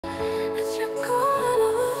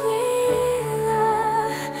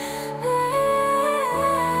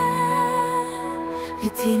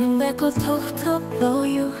Thinking back on talked about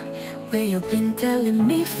you, where you've been telling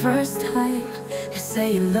me first time. You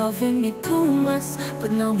say you're loving me too much,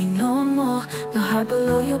 but now me no more. No heart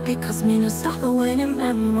below you because me no stop when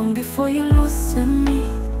I'm wrong before you losing me.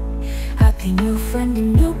 Happy new friend,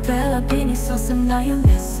 new bella bini so now you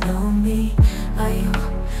listen me.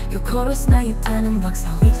 You chorus now you turning back, so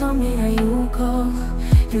we tell me how you go.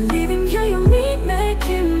 You leaving here, you me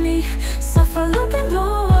making me suffer looking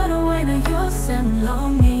low. Why now you're send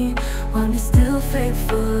on me when it's still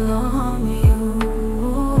faithful on you,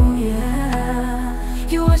 yeah.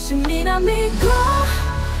 You washing me now me go.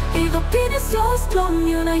 Igo pini so strong,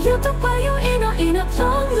 you know you talk by you in a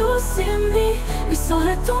long losing me. We saw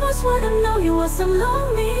that too much when I know you wasn't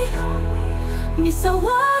lonely. Me so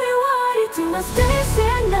worry to my days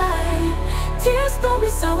and night. Tears don't be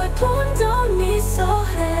so I pulled down me so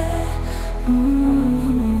head.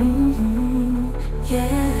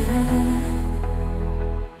 Yeah.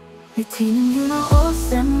 Me team you know all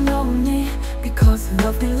them lonely because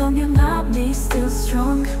love belong you not me still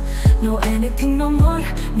strong. No anything no more,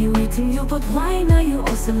 me waiting you but why now you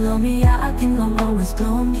also love me? Yeah, I think I'm always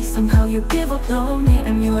blow me. Somehow you give up on me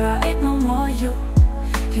and you're right no more. You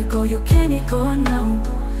go, you can't go now.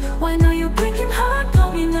 Why now you breaking heart,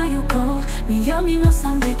 tell me now you go. Me yummy no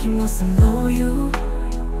sound making no some know you.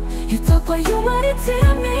 You talk why you wanted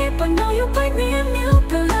to me, but now you bite me and you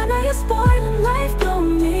but now you're spoiling life, blow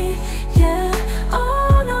me. Yeah,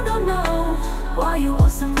 oh no no no. Why you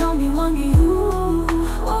also know me want you?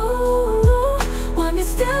 Oh, want me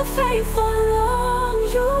still faithful on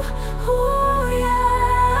you? Oh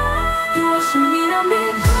yeah. You washing me now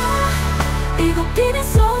me. Igo pini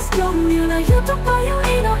so strong, you know you talk by you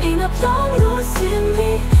in a long losing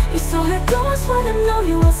me. You saw her doors when I know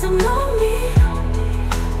you wasn't lonely.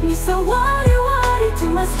 Me so worry to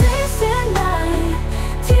my days and night.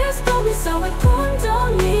 Tears don't be so it pulled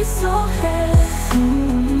on me so head.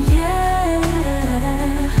 Yeah,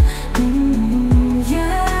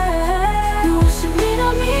 yeah. You washing me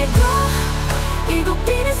now me go. Igo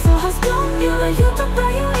pini so strong, you know you talk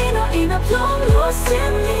by you in a long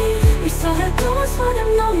losing me. We saw her doors when I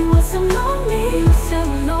know you wasn't lonely. So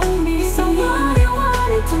lonely. So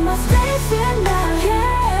worry to my days and night.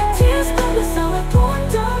 Yeah. Tears don't be so it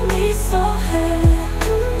pulled on me so head.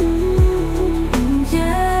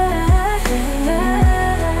 Yeah.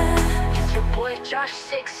 It's your boy Josh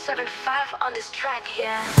 675 on this track,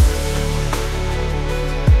 yeah.